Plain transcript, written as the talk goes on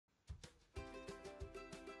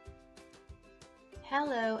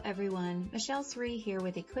Hello everyone, Michelle Sri here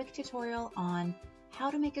with a quick tutorial on how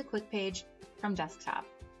to make a quick page from desktop.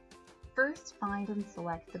 First, find and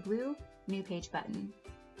select the blue New Page button.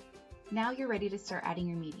 Now you're ready to start adding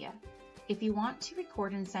your media. If you want to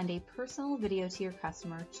record and send a personal video to your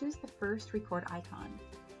customer, choose the first record icon.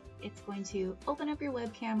 It's going to open up your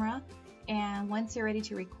web camera, and once you're ready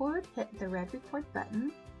to record, hit the red record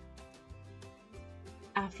button.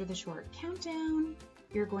 After the short countdown,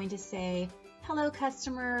 you're going to say, "Hello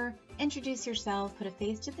customer," introduce yourself, put a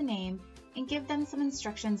face to the name, and give them some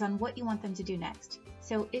instructions on what you want them to do next.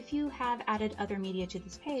 So if you have added other media to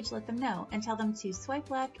this page, let them know and tell them to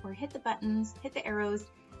swipe left or hit the buttons, hit the arrows,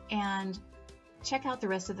 and check out the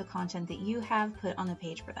rest of the content that you have put on the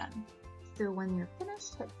page for them. So when you're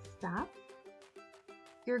finished, hit stop.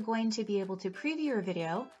 You're going to be able to preview your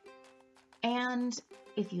video, and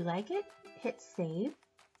if you like it, hit save.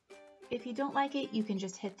 If you don't like it, you can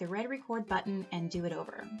just hit the red record button and do it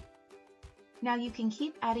over. Now you can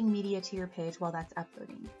keep adding media to your page while that's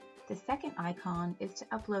uploading. The second icon is to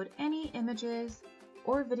upload any images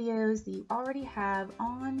or videos that you already have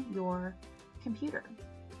on your computer.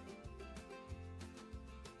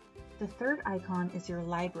 The third icon is your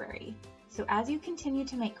library. So as you continue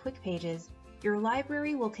to make quick pages, your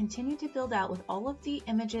library will continue to build out with all of the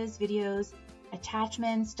images, videos,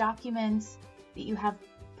 attachments, documents that you have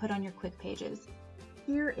put on your quick pages.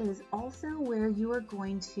 Here is also where you are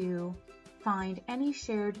going to find any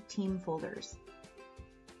shared team folders.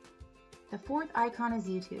 The fourth icon is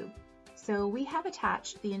YouTube. So we have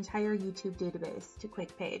attached the entire YouTube database to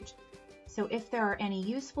Quickpage. So if there are any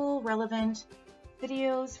useful, relevant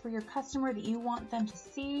videos for your customer that you want them to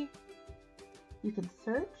see, you can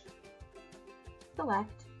search,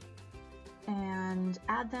 select, and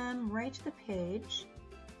add them right to the page.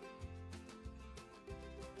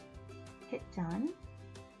 Hit done.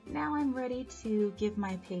 Now I'm ready to give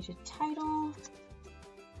my page a title.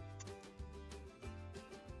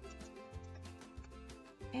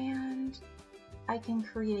 And I can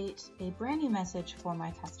create a brand new message for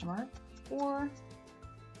my customer, or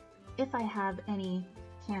if I have any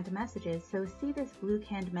canned messages, so see this blue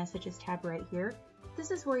canned messages tab right here.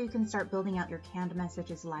 This is where you can start building out your canned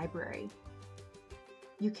messages library.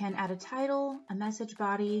 You can add a title, a message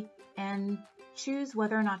body, and choose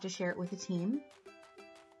whether or not to share it with a team.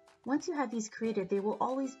 Once you have these created, they will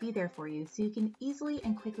always be there for you, so you can easily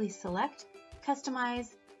and quickly select, customize,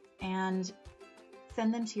 and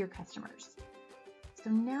send them to your customers. So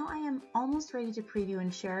now I am almost ready to preview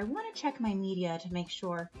and share. I want to check my media to make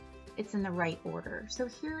sure it's in the right order. So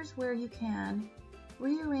here's where you can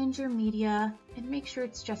rearrange your media and make sure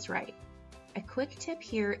it's just right. A quick tip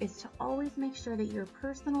here is to always make sure that your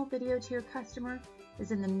personal video to your customer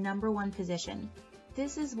is in the #1 position.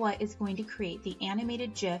 This is what is going to create the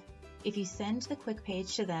animated GIF if you send the quick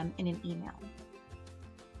page to them in an email.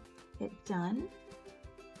 Hit done,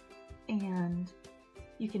 and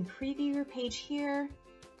you can preview your page here,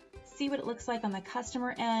 see what it looks like on the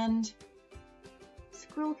customer end,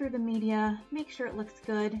 scroll through the media, make sure it looks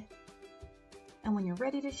good, and when you're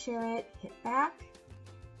ready to share it, hit back,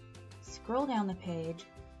 scroll down the page,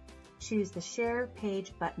 choose the Share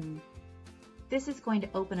Page button. This is going to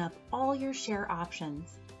open up all your share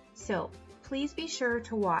options. So please be sure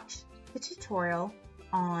to watch the tutorial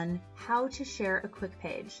on how to share a quick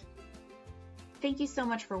page. Thank you so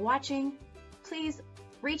much for watching. Please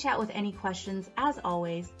reach out with any questions as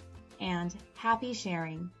always, and happy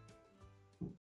sharing.